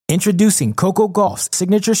Introducing Coco Gauff's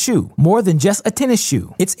signature shoe, more than just a tennis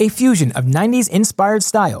shoe. It's a fusion of 90s-inspired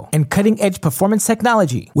style and cutting-edge performance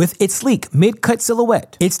technology. With its sleek mid-cut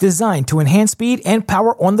silhouette, it's designed to enhance speed and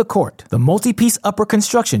power on the court. The multi-piece upper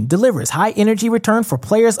construction delivers high-energy return for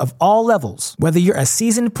players of all levels. Whether you're a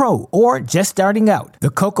seasoned pro or just starting out, the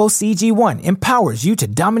Coco CG1 empowers you to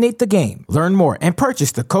dominate the game. Learn more and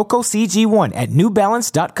purchase the Coco CG1 at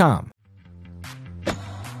NewBalance.com.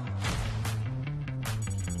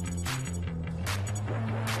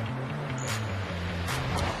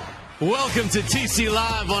 Welcome to TC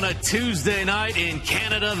Live on a Tuesday night in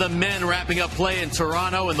Canada. The men wrapping up play in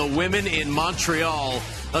Toronto and the women in Montreal.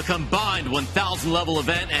 A combined 1,000 level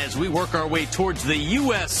event as we work our way towards the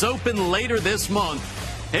U.S. Open later this month.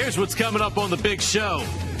 Here's what's coming up on the big show.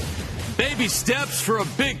 Baby steps for a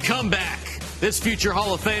big comeback. This future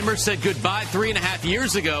Hall of Famer said goodbye 3.5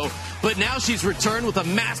 years ago, but now she's returned with a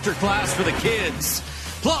masterclass for the kids.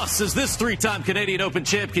 Plus, as this three-time Canadian Open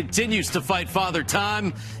champ continues to fight Father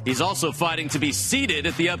Time, he's also fighting to be seated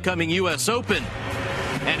at the upcoming U.S. Open.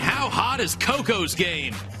 And how hot is Coco's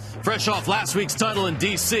game? Fresh off last week's title in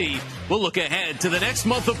D.C., we'll look ahead to the next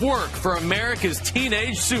month of work for America's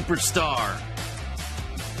teenage superstar.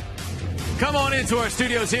 Come on into our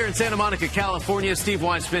studios here in Santa Monica, California. Steve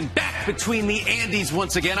Weinsman back between the Andes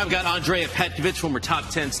once again. I've got Andrea Petkovic, former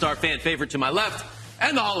top 10 star fan favorite, to my left.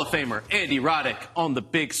 And the Hall of Famer, Andy Roddick, on the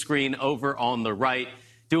big screen over on the right.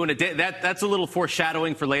 Doing that's a little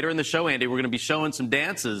foreshadowing for later in the show, Andy. We're going to be showing some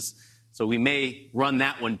dances, so we may run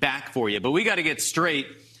that one back for you. But we got to get straight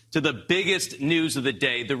to the biggest news of the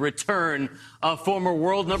day, the return of former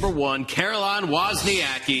world number one, Caroline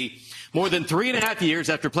Wozniacki. More than 3.5 years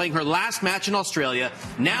after playing her last match in Australia,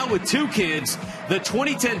 now with 2 kids, the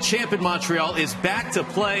 2010 champ in Montreal is back to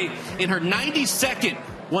play in her 92nd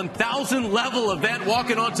 1,000 level event,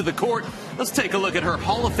 walking onto the court. Let's take a look at her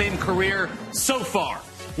Hall of Fame career so far.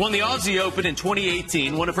 Won the Aussie Open in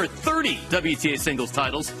 2018, one of her 30 WTA singles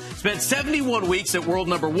titles. Spent 71 weeks at world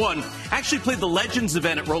number one. Actually played the Legends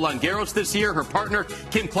event at Roland Garros this year. Her partner,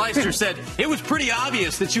 Kim Kleister, said it was pretty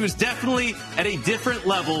obvious that she was definitely at a different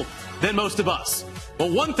level than most of us. Well,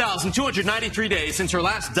 1,293 days since her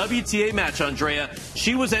last WTA match, Andrea,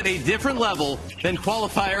 she was at a different level than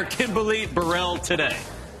qualifier Kimberly Burrell today.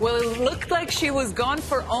 Well, it looked like she was gone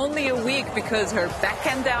for only a week because her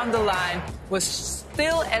backhand down the line was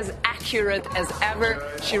still as accurate as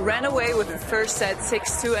ever. She ran away with the first set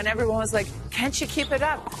 6-2, and everyone was like, can she keep it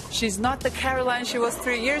up? She's not the Caroline she was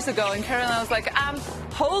 3 years ago. And Caroline was like,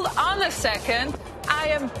 hold on a second. I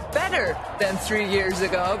am better than 3 years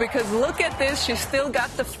ago, because look at this. She still got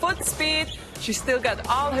the foot speed. She still got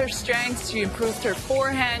all her strengths. She improved her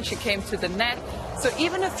forehand. She came to the net. So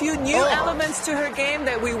even a few new elements to her game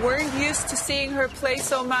that we weren't used to seeing her play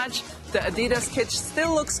so much. The Adidas kit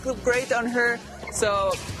still looks great on her.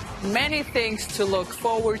 So many things to look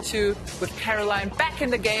forward to with Caroline back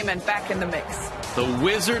in the game and back in the mix. The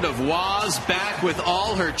Wizard of Woz back with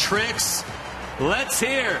all her tricks. Let's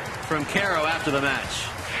hear from Caro after the match.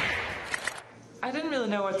 I didn't really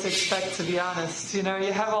know what to expect, to be honest. You know,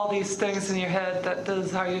 you have all these things in your head that this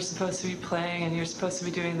is how you're supposed to be playing and you're supposed to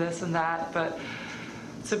be doing this and that, but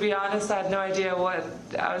to be honest, I had no idea what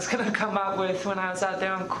I was going to come up with when I was out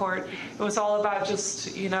there on court. It was all about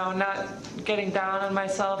just, you know, not getting down on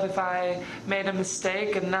myself if I made a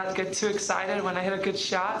mistake and not get too excited when I hit a good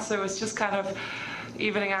shot. So it was just kind of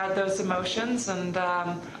evening out those emotions, and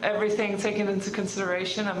everything taken into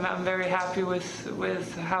consideration. I'm very happy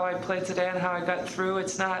with how I played today and how I got through.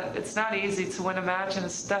 It's not easy to win a match, and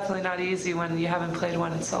it's definitely not easy when you haven't played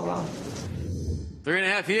one in so long.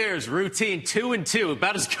 3.5 years, routine 2-2,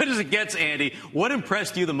 about as good as it gets, Andy. What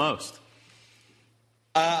impressed you the most?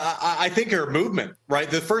 I think her movement, right?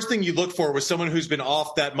 The first thing you look for with someone who's been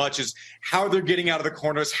off that much is how they're getting out of the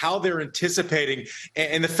corners, how they're anticipating,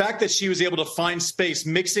 and the fact that she was able to find space,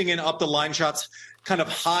 mixing in up the line shots, kind of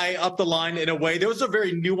high up the line in a way. Those are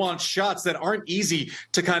very nuanced shots that aren't easy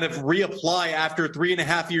to kind of reapply after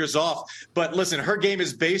 3.5 years off. But listen, her game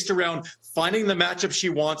is based around finding the matchup she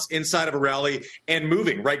wants inside of a rally and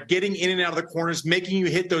moving, right? Getting in and out of the corners, making you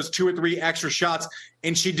hit those 2 or 3 extra shots.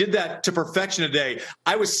 And she did that to perfection today.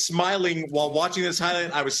 I was smiling while watching this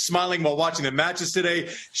highlight. I was smiling while watching the matches today.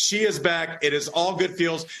 She is back. It is all good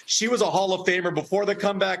feels. She was a Hall of Famer before the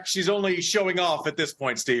comeback. She's only showing off at this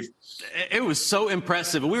point, Steve. It was so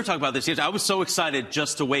impressive. We were talking about this yesterday. I was so excited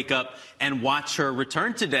just to wake up and watch her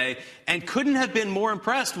return today. and couldn't have been more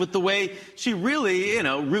impressed with the way she really,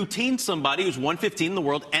 routined somebody who's 115 in the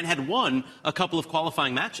world and had won a couple of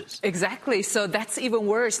qualifying matches. Exactly. So that's even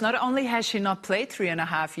worse. Not only has she not played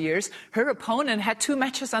 3.5 years, her opponent had 2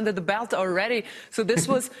 matches under the belt already. So this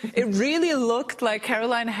was, it really looked like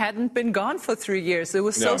Caroline hadn't been gone for 3 years. It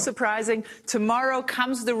was so surprising. Tomorrow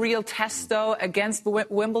comes the real test, though, against the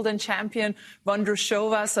Wimbledon champion,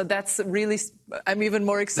 Vondrousova. So that's really, I'm even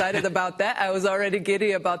more excited about that. I was already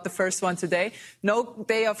giddy about the first one today. No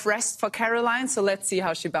day of rest for Caroline, so let's see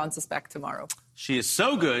how she bounces back tomorrow. She is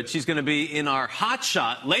so good. She's going to be in our hot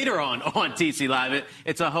shot later on TC Live.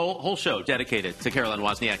 It's a whole show dedicated to Caroline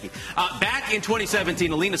Wozniacki. Back in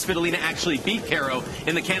 2017, Alina Svitolina actually beat Caro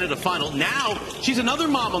in the Canada final. Now she's another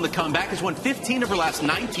mom on the comeback. Has won 15 of her last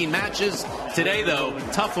 19 matches. Today, though,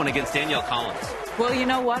 tough one against Danielle Collins. Well, you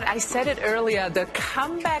know what? I said it earlier. The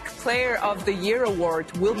Comeback Player of the Year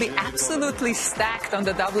award will be absolutely stacked on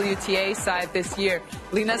the WTA side this year.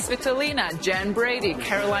 Lina Svitolina, Jen Brady,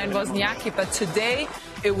 Caroline Wozniacki. But today,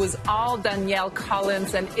 it was all Danielle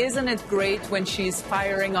Collins. And isn't it great when she's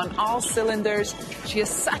firing on all cylinders? She has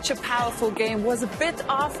such a powerful game. Was a bit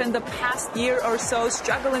off in the past year or so,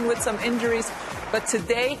 struggling with some injuries. But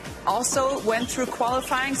today also went through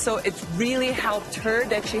qualifying, so it really helped her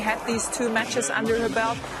that she had these 2 matches under her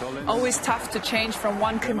belt. Always tough to change from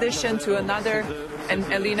one condition to another. And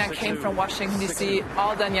Alina came from Washington, D.C.,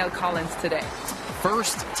 all Danielle Collins today.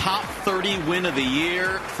 First top 30 win of the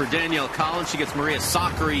year for Danielle Collins. She gets Maria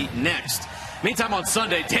Sakkari next. Meantime, on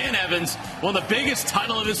Sunday, Dan Evans won the biggest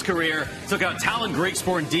title of his career, took out Talon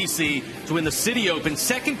Grigspor in D.C. to win the City Open,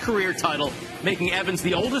 second career title, making Evans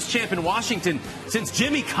the oldest champ in Washington since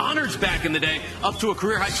Jimmy Connors back in the day, up to a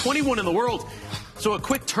career-high 21 in the world. So a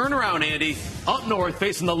quick turnaround, Andy, up north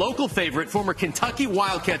facing the local favorite, former Kentucky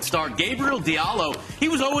Wildcat star Gabriel Diallo. He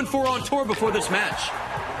was 0-4 on tour before this match.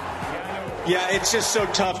 Yeah, it's just so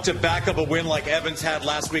tough to back up a win like Evans had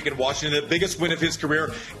last week in Washington, the biggest win of his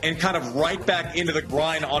career, and kind of right back into the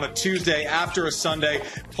grind on a Tuesday after a Sunday,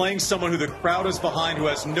 playing someone who the crowd is behind, who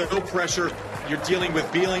has no pressure. You're dealing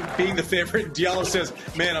with being the favorite. Diallo says,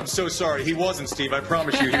 man, I'm so sorry. He wasn't, Steve. I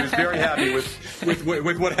promise you. He was very happy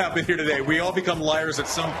with what happened here today. We all become liars at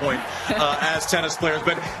some point as tennis players.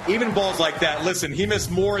 But even balls like that, listen, he missed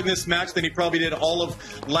more in this match than he probably did all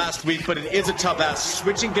of last week. But it is a tough ask.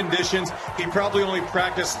 Switching conditions. He probably only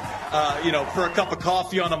practiced, for a cup of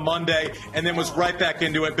coffee on a Monday and then was right back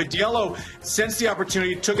into it. But Diallo sensed the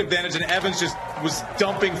opportunity, took advantage, and Evans just was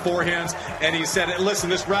dumping forehands. And he said, listen,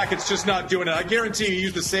 this racket's just not doing it. I guarantee you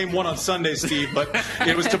used the same one on Sunday, Steve, but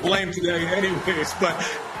it was to blame today anyways. But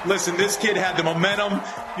listen, this kid had the momentum.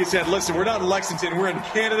 He said, listen, we're not in Lexington. We're in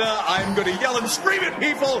Canada. I'm going to yell and scream at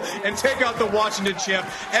people and take out the Washington champ.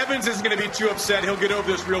 Evans isn't going to be too upset. He'll get over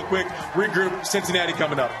this real quick. Regroup. Cincinnati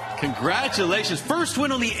coming up. Congratulations. First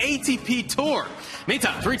win on the ATP Tour.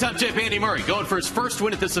 Meantime, 3-time champ Andy Murray going for his first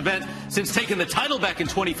win at this event since taking the title back in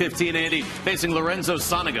 2015, Andy, facing Lorenzo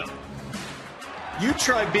Sonego. You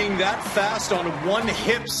try being that fast on one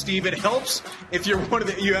hip, Steve. It helps if you're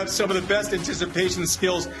you have some of the best anticipation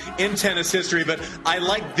skills in tennis history. But I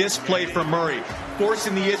like this play from Murray,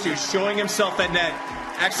 forcing the issue, showing himself at net,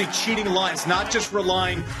 actually cheating lines, not just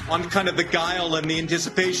relying on kind of the guile and the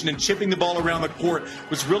anticipation and chipping the ball around the court,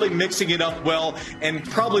 was really mixing it up well, and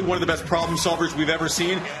probably one of the best problem solvers we've ever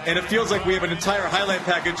seen. And it feels like we have an entire highlight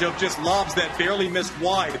package of just lobs that barely missed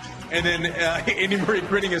wide. And then Andy Murray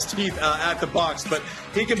gritting his teeth at the box. But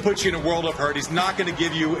he can put you in a world of hurt. He's not going to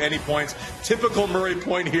give you any points. Typical Murray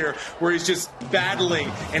point here, where he's just battling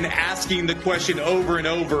and asking the question over and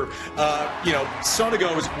over.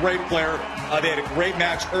 Sonego is a great player. They had a great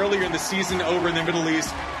match earlier in the season over in the Middle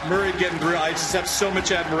East. Murray getting through. I just have so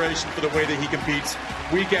much admiration for the way that he competes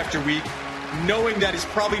week after week, knowing that he's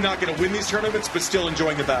probably not going to win these tournaments, but still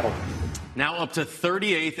enjoying the battle. Now up to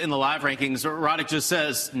 38th in the live rankings. Roddick just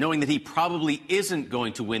says, knowing that he probably isn't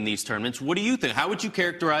going to win these tournaments, what do you think? How would you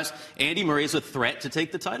characterize Andy Murray as a threat to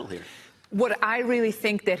take the title here? What I really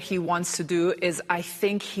think that he wants to do is I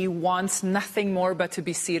think he wants nothing more but to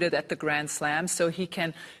be seated at the Grand Slam so he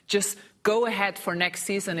can just go ahead for next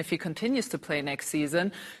season, if he continues to play next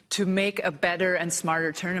season, to make a better and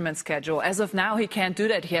smarter tournament schedule. As of now, he can't do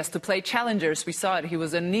that. He has to play challengers. We saw it. He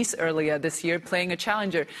was in Nice earlier this year playing a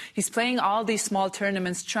challenger. He's playing all these small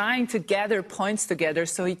tournaments, trying to gather points together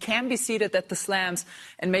so he can be seated at the slams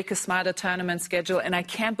and make a smarter tournament schedule. And I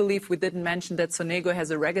can't believe we didn't mention that Sonego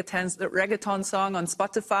has a reggaeton song on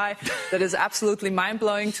Spotify that is absolutely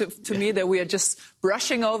mind-blowing to me, that we are just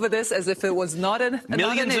brushing over this as if it was not an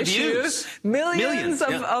issue. Millions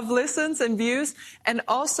of listens and views. And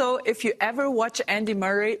also, if you ever watch Andy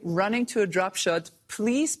Murray running to a drop shot,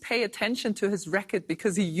 please pay attention to his racket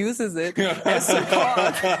because he uses it as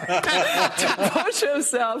support to push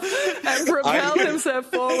himself and propel himself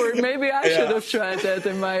forward. Maybe I should have tried that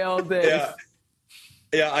in my old days.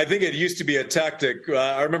 Yeah, I think it used to be a tactic.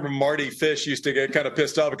 I remember Marty Fish used to get kind of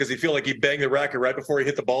pissed off because he felt like he banged the racket right before he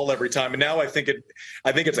hit the ball every time. And now I think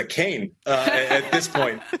it's a cane at this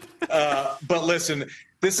point. But listen,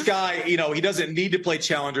 this guy, he doesn't need to play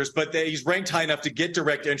challengers, but he's ranked high enough to get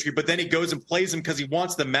direct entry, but then he goes and plays them because he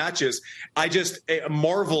wants the matches. I just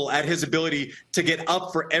marvel at his ability to get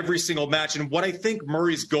up for every single match. And what I think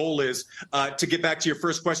Murray's goal is, to get back to your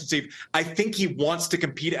first question, Steve, I think he wants to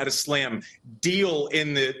compete at a slam deal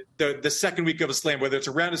in the second week of a slam, whether it's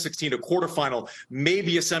a round of 16, a quarterfinal,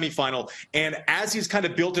 maybe a semifinal. And as he's kind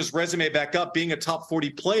of built his resume back up, being a top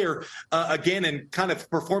 40 player again, and kind of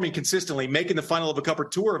performing consistently, making the final of a couple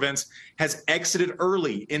tour events, has exited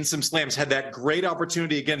early in some slams, had that great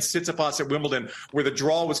opportunity against Tsitsipas at Wimbledon where the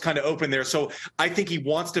draw was kind of open there. So I think he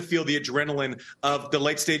wants to feel the adrenaline of the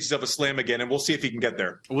late stages of a slam again, and we'll see if he can get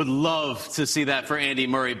there. Would love to see that for Andy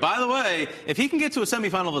Murray. By the way, if he can get to a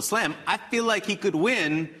semifinal of a slam, I feel like he could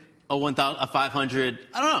win a 500.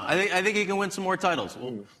 I don't know. I think he can win some more titles.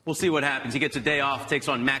 We'll see what happens. He gets a day off, takes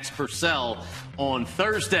on Max Purcell on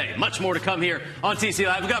Thursday. Much more to come here on TC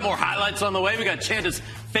Live. We've got more highlights on the way. We got Chanda's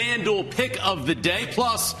FanDuel pick of the day.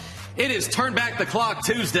 Plus, it is Turn Back the Clock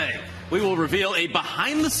Tuesday. We will reveal a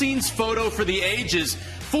behind-the-scenes photo for the ages.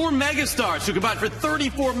 4 megastars who combined for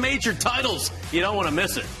 34 major titles. You don't want to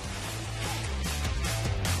miss it.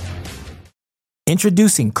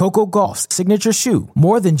 Introducing Coco Gauff's signature shoe.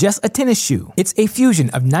 More than just a tennis shoe, it's a fusion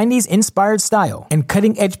of 90s inspired style and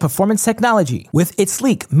cutting-edge performance technology. With its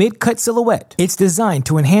sleek mid-cut silhouette, it's designed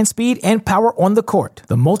to enhance speed and power on the court.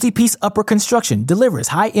 The multi-piece upper construction delivers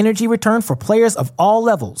high-energy return for players of all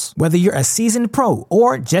levels. Whether you're a seasoned pro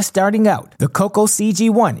or just starting out, the Coco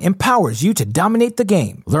CG1 empowers you to dominate the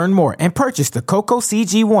game. Learn more and purchase the Coco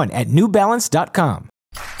CG1 at newbalance.com.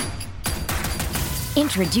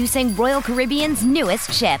 Introducing Royal Caribbean's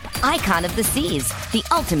newest ship, Icon of the Seas, the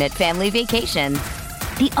ultimate family vacation.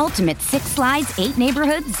 The ultimate 6 slides, 8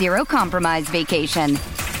 neighborhoods, 0 compromise vacation.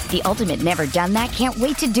 The ultimate never done that, can't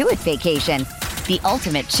wait to do it vacation. The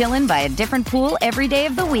ultimate chillin' by a different pool every day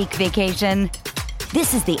of the week vacation.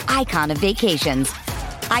 This is the Icon of vacations.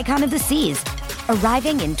 Icon of the Seas,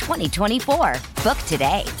 arriving in 2024. Book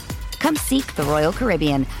today. Come seek the Royal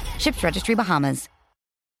Caribbean. Ships Registry, Bahamas.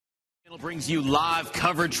 Brings you live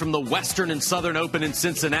coverage from the Western and Southern Open in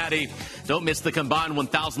Cincinnati. Don't miss the combined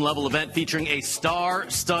 1,000 level event featuring a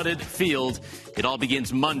star-studded field. It all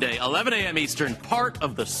begins Monday, 11 a.m. Eastern, part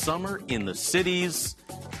of the Summer in the Cities.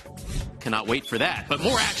 Cannot wait for that. But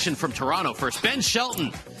more action from Toronto first. Ben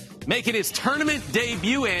Shelton making his tournament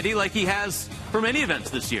debut, Andy, like he has for many events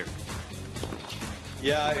this year.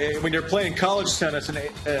 Yeah, when you're playing college tennis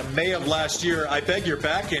in May of last year, I beg your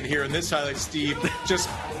back in here in this highlight, Steve, just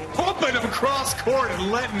pumping him across court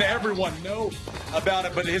and letting everyone know about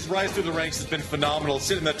it. But his rise through the ranks has been phenomenal.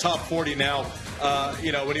 Sitting in the top 40 now,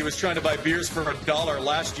 when he was trying to buy beers for $1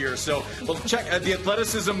 last year. So we'll check the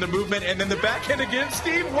athleticism, the movement, and then the backhand again.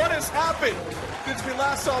 Steve, what has happened since we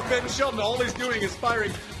last saw Ben Shelton? All he's doing is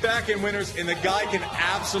firing backhand winners, and the guy can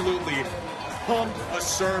absolutely pump a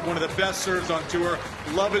serve, one of the best serves on tour.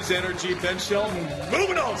 Love his energy. Ben Shelton,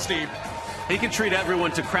 moving on, Steve. He can treat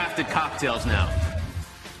everyone to crafted cocktails now.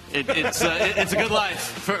 It's a good life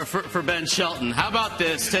for Ben Shelton. How about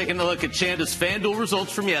this? Taking a look at Chanda's FanDuel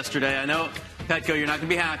results from yesterday. I know, Petco, you're not going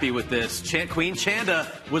to be happy with this. Queen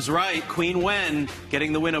Chanda was right. Queen Wen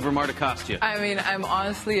getting the win over Marta Kostya. I mean,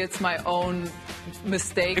 it's my own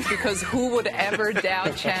mistake, because who would ever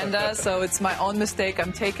doubt Chanda? So it's my own mistake.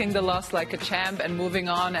 I'm taking the loss like a champ and moving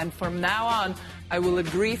on. And from now on, I will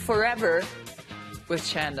agree forever with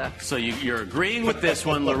Chanda. So you're agreeing with this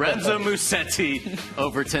one. Lorenzo Musetti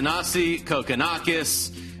over Thanasi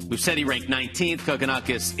Kokkinakis. Musetti ranked 19th,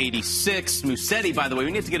 Kokkinakis 86th. Musetti, by the way,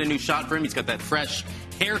 we need to get a new shot for him. He's got that fresh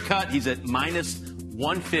haircut. He's at minus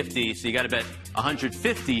 150, so you got to bet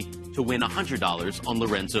 150 to win $100 on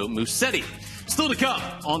Lorenzo Musetti. Still to come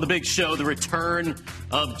on the big show, the return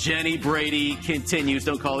of Jenny Brady continues.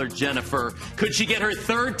 Don't call her Jennifer. Could she get her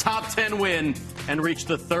third top 10 win and reach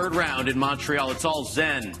the third round in Montreal? It's all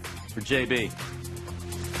Zen for JB.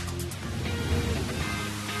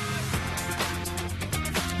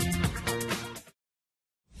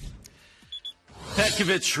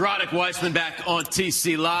 Petkovic, Roddick, Weissman back on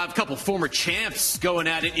TC Live. A couple former champs going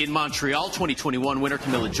at it in Montreal. 2021 winner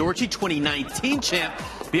Camila Giorgi, 2019 champ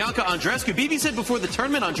Bianca Andreescu. BB said before the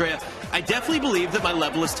tournament, Andrea, I definitely believe that my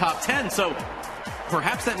level is top 10. So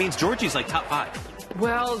perhaps that means Giorgi's like top 5.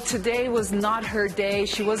 Well, today was not her day.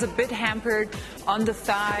 She was a bit hampered on the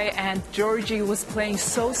thigh, and Georgie was playing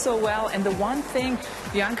so well. And the one thing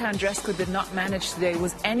Bianca Andreescu did not manage today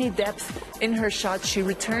was any depth in her shot. She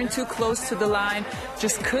returned too close to the line,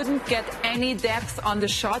 just couldn't get any depth on the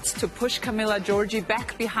shots to push Camila Giorgi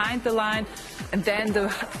back behind the line. And then the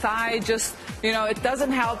thigh just, it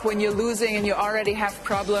doesn't help when you're losing and you already have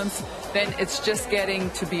problems. Then it's just getting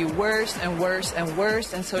to be worse and worse and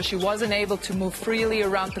worse. And so she wasn't able to move freely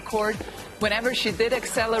around the court. Whenever she did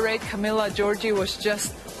accelerate, Camila Giorgi was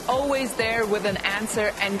just always there with an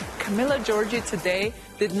answer. And Camila Giorgi today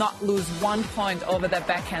did not lose 1 point over that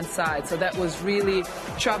backhand side. So that was really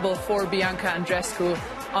trouble for Bianca Andreescu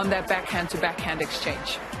on that backhand-to-backhand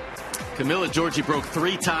exchange. Camila Giorgi broke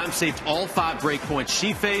 3 times, saved all 5 break points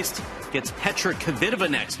she faced. Gets Petra Kvitova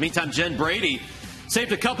next. Meantime, Jen Brady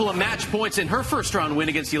saved a couple of match points in her first-round win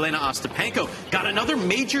against Jelena Ostapenko. Got another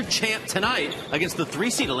major champ tonight against the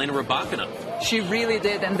 3-seed Elena Rybakina. She really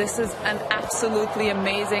did, and this is an absolutely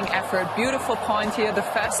amazing effort. Beautiful point here, the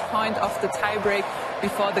first point of the tiebreak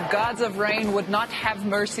before the gods of rain would not have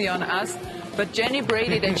mercy on us. But Jenny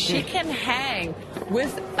Brady, that she can hang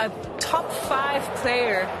with a top 5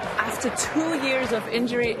 player after 2 years of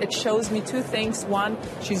injury, it shows me 2 things. 1,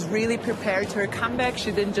 she's really prepared her comeback.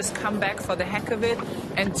 She didn't just come back for the heck of it.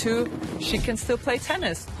 And 2, she can still play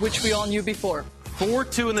tennis, which we all knew before.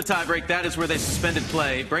 4-2 in the tiebreak. That is where they suspended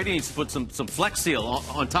play. Brady needs to put some Flex Seal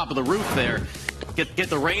on top of the roof there. Get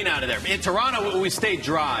the rain out of there. In Toronto, we stayed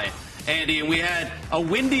dry, Andy, and we had a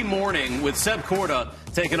windy morning with Seb Korda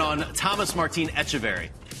taking on Thomas Martin Echeverry.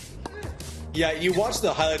 Yeah, you watch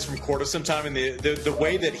the highlights from Korda sometime, and the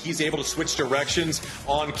way that he's able to switch directions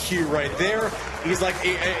on cue right there. He's like,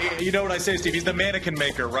 you know what I say, Steve? He's the mannequin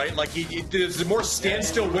maker, right? Like, there's more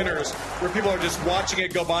standstill winners where people are just watching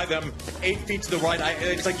it go by them 8 feet to the right.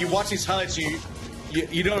 It's like you watch these highlights,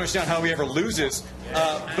 you don't understand how he ever loses,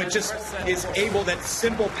 but just is able, that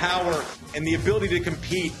simple power and the ability to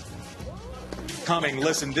compete.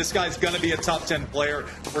 Listen, this guy's going to be a top 10 player,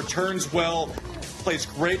 returns well, plays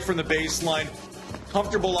great from the baseline,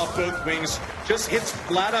 comfortable off both wings, just hits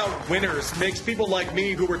flat-out winners, makes people like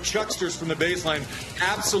me who were chucksters from the baseline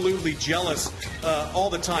absolutely jealous all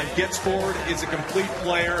the time. Gets forward, is a complete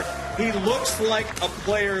player. He looks like a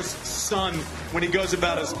player's son when he goes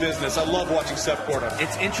about his business. I love watching Seb Korda.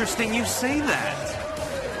 It's interesting you say that.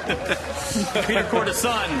 Peter Korda's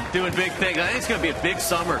son doing big things. I think it's going to be a big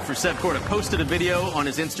summer for Seb Korda. Posted a video on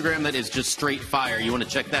his Instagram that is just straight fire. You want to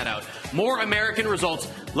check that out. More American results.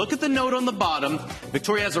 Look at the note on the bottom.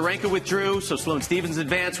 Victoria Azarenka withdrew, so Sloane Stephens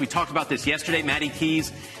advanced. We talked about this yesterday. Maddie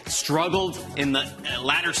Keys struggled in the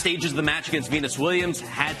latter stages of the match against Venus Williams.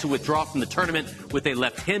 Had to withdraw from the tournament with a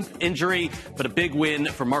left hip injury, but a big win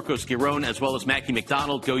for Marcos Giron as well as Mackie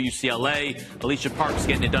McDonald. Go UCLA. Alicia Parks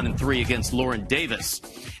getting it done in 3 against Lauren Davis.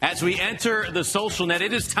 As we enter the social net,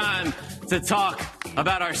 it is time to talk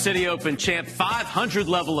about our City Open champ 500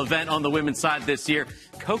 level event on the women's side this year.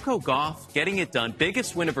 Coco Gauff getting it done.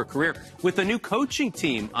 Biggest win of her career with a new coaching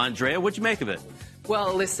team. Andrea, what'd you make of it?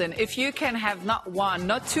 Well, listen, if you can have not 1,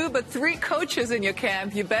 not 2, but 3 coaches in your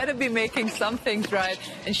camp, you better be making some things right.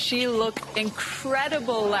 And she looked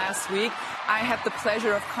incredible last week. I had the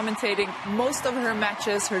pleasure of commentating most of her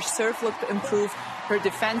matches. Her serve looked improved. Her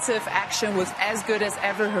defensive action was as good as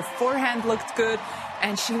ever. Her forehand looked good.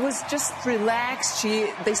 And she was just relaxed.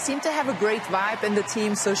 They seem to have a great vibe in the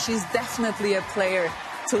team. So she's definitely a player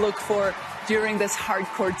to look for during this hard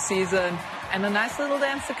court season. And a nice little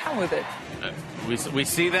dance to come with it. We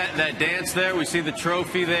see that dance there. We see the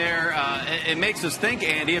trophy there. It makes us think,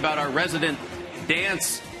 Andy, about our resident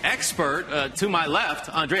dance expert to my left,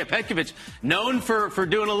 Andrea Petkovic, known for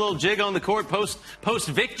doing a little jig on the court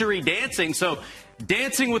post-victory dancing. So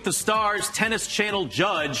Dancing with the Stars Tennis Channel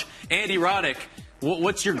judge, Andy Roddick,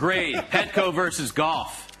 what's your grade? Petko versus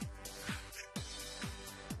Gauff.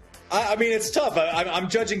 I mean, it's tough. I'm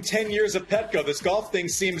judging 10 years of Petko. This Gauff thing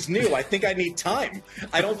seems new. I think I need time.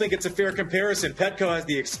 I don't think it's a fair comparison. Petko has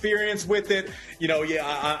the experience with it. You know,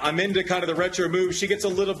 I'm into kind of the retro moves. She gets a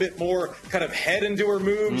little bit more kind of head into her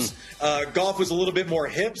moves. Gauff was a little bit more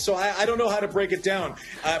hip. So I don't know how to break it down.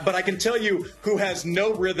 But I can tell you who has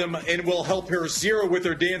no rhythm and will help her zero with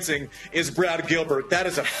her dancing is Brad Gilbert. That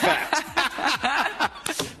is a fact.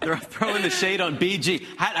 They're throwing the shade on BG.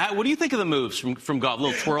 What do you think of the moves from Gauff? A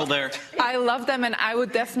little twirl there. I love them, and I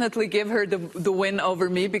would definitely give her the win over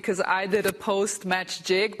me because I did a post-match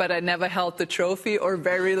jig, but I never held the trophy or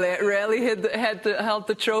very rarely held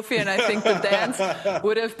the trophy, and I think the dance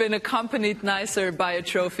would have been accompanied nicer by a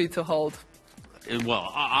trophy to hold.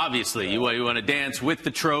 Well, obviously, you want to dance with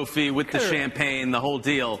the trophy, with the champagne, the whole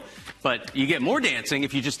deal. But you get more dancing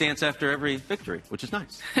if you just dance after every victory, which is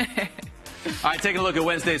nice. All right, taking a look at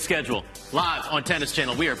Wednesday's schedule. Live on Tennis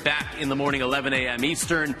Channel, we are back in the morning, 11 a.m.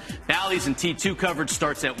 Eastern. Bally's and T2 coverage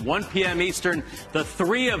starts at 1 p.m. Eastern. The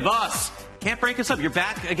three of us can't break us up. You're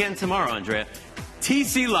back again tomorrow, Andrea.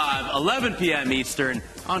 TC Live, 11 p.m. Eastern.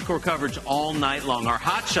 Encore coverage all night long. Our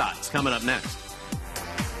hot shots coming up next.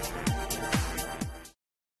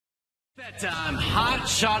 Time. Hot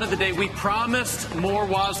shot of the day. We promised more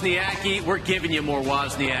Wozniacki. We're giving you more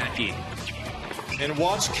Wozniacki. And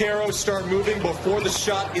watch Caro start moving before the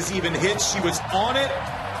shot is even hit. She was on it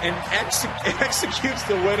and executes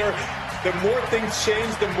the winner. The more things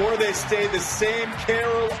change, the more they stay the same.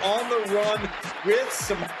 Caro on the run with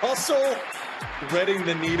some hustle, threading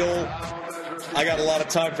the needle. I got a lot of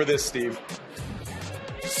time for this, Steve.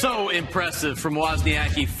 So impressive from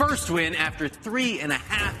Wozniacki. First win after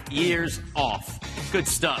 3.5 years off. Good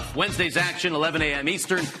stuff. Wednesday's action, 11 a.m.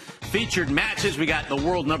 Eastern. Featured matches. We got the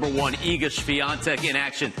world number 1, Iga Swiatek, in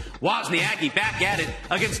action. Wozniacki back at it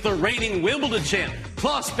against the reigning Wimbledon champ.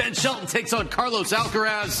 Plus, Ben Shelton takes on Carlos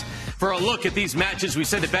Alcaraz. For a look at these matches, we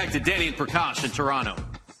send it back to Danny and Prakash in Toronto.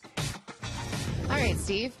 All right,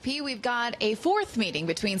 Steve. P, we've got a fourth meeting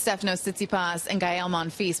between Stefanos Tsitsipas and Gael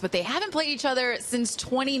Monfils, but they haven't played each other since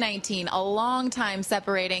 2019, a long time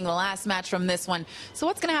separating the last match from this one. So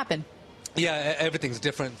what's going to happen? Yeah, everything's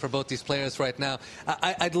different for both these players right now.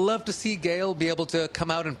 I'd love to see Gael be able to come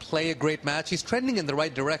out and play a great match. He's trending in the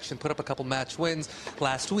right direction, put up a couple match wins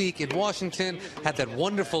last week in Washington, had that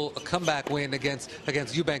wonderful comeback win against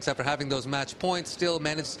Eubanks after having those match points, still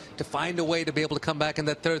managed to find a way to be able to come back in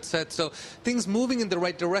that third set. So things moving in the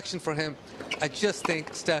right direction for him. I just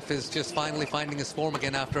think Steph is just finally finding his form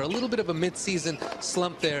again after a little bit of a mid-season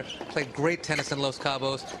slump there. Played great tennis in Los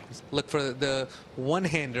Cabos. Look for the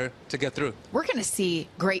one-hander to get through. We're going to see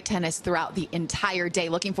great tennis throughout the entire day.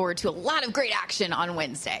 Looking forward to a lot of great action on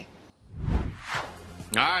Wednesday. All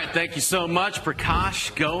right, thank you so much.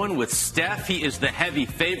 Prakash going with Steph. He is the heavy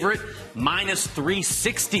favorite, minus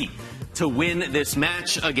 360 to win this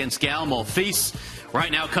match against Gael Monfils.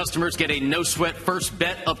 Right now, customers get a no-sweat first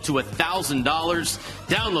bet up to $1,000.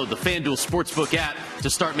 Download the FanDuel Sportsbook app to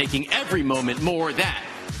start making every moment more. That,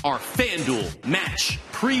 our FanDuel match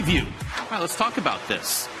preview. All right, let's talk about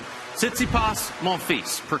this. Tsitsipas,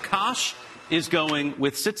 Monfils. Prakash is going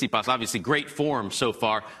with Tsitsipas. Obviously, great form so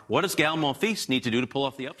far. What does Gael Monfils need to do to pull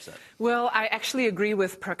off the upset? Well, I actually agree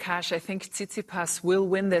with Prakash. I think Tsitsipas will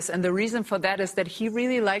win this. And the reason for that is that he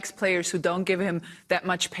really likes players who don't give him that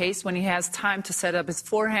much pace when he has time to set up his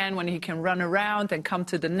forehand, when he can run around and come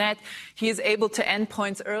to the net. He is able to end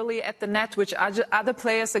points early at the net, which other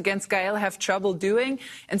players against Gael have trouble doing.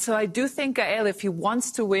 And so I do think Gael, if he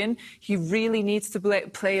wants to win, he really needs to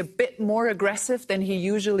play a bit more aggressive than he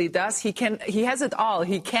usually does. He has it all.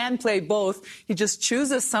 He can play both. He just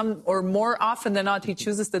chooses some, or more often than not, he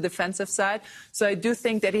chooses the defensive side. So I do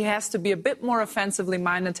think that he has to be a bit more offensively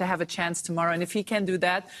minded to have a chance tomorrow. And if he can do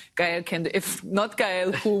that, Gael can do. If not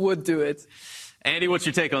Gael, who would do it? Andy, what's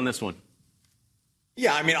your take on this one?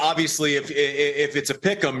 Yeah, I mean, obviously, if it's a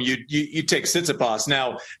pick 'em, you take Tsitsipas.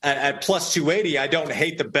 Now, at plus 280, I don't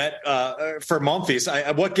hate the bet for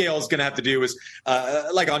Monfils. What Gael's going to have to do is,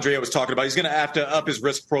 like Andrea was talking about, he's going to have to up his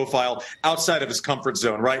risk profile outside of his comfort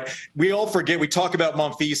zone, right? We all forget, we talk about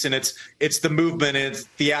Monfils, and it's the movement and it's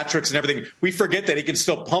theatrics and everything. We forget that he can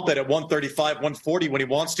still pump it at 135, 140 when he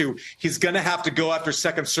wants to. He's going to have to go after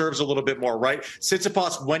second serves a little bit more, right?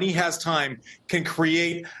 Tsitsipas, when he has time, can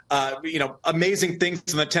create, amazing things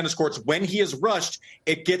in the tennis courts. When he is rushed,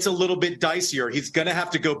 it gets a little bit dicier. He's going to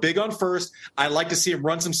have to go big on first. I like to see him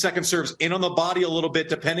run some second serves in on the body a little bit,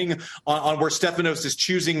 depending on where Stefanos is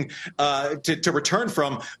choosing to return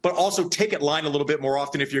from, but also take it line a little bit more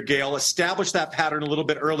often if you're Gael. Establish that pattern a little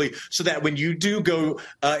bit early so that when you do go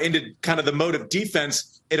into kind of the mode of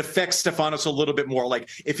defense, it affects Stefanos a little bit more. Like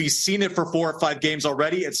if he's seen it for 4 or 5 games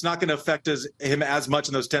already, it's not going to affect him as much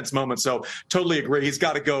in those tense moments. So totally agree. He's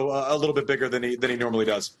got to go a little bit bigger than he normally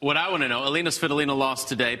does. What I want to know, Alina Svitolina lost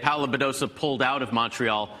today. Paula Badosa pulled out of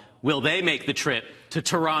Montreal. Will they make the trip to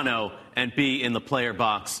Toronto and be in the player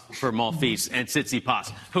box for Monfils and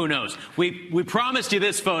Tsitsipas? Who knows? We promised you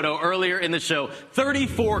this photo earlier in the show.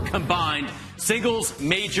 34 combined singles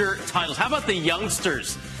major titles. How about the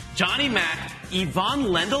youngsters? Johnny Mack, Yvonne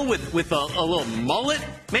Lendl with a little mullet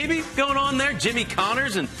maybe going on there. Jimmy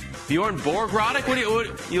Connors and Bjorn Borg-Roddick.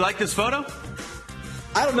 What you like this photo?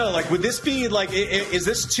 I don't know. Like, would this be like? Is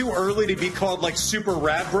this too early to be called like Super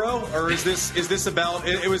Rad Bro, or is this about?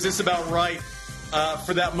 Was this about right?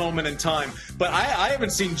 for that moment in time. But I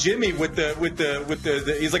haven't seen Jimmy with the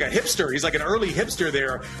he's like a hipster. He's like an early hipster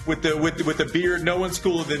there with the beard. No one's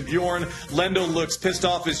cooler than Bjorn. Lendl looks pissed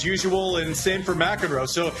off as usual, and same for McEnroe.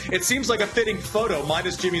 So it seems like a fitting photo,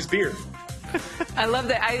 minus Jimmy's beard. I love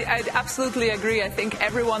that. I absolutely agree. I think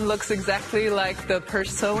everyone looks exactly like the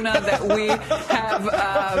persona that we have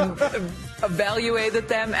evaluated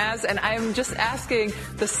them as. And I'm just asking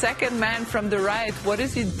the second man from the right, what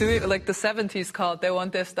is he doing? Like the 70s called, they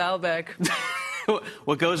want their style back.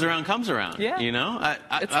 What goes around comes around. Yeah. You know, I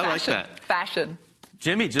like that. Fashion.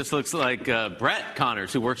 Jimmy just looks like Brett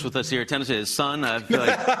Connors, who works with us here at Tennessee. His son, I feel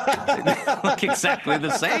like look exactly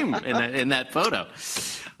the same in that photo.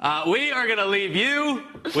 We are going to leave you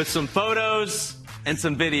with some photos and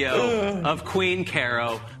some video of Queen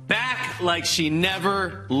Caro back like she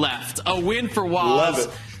never left. A win for Woz. Love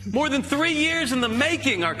it. More than 3 years in the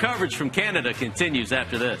making. Our coverage from Canada continues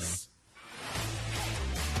after this.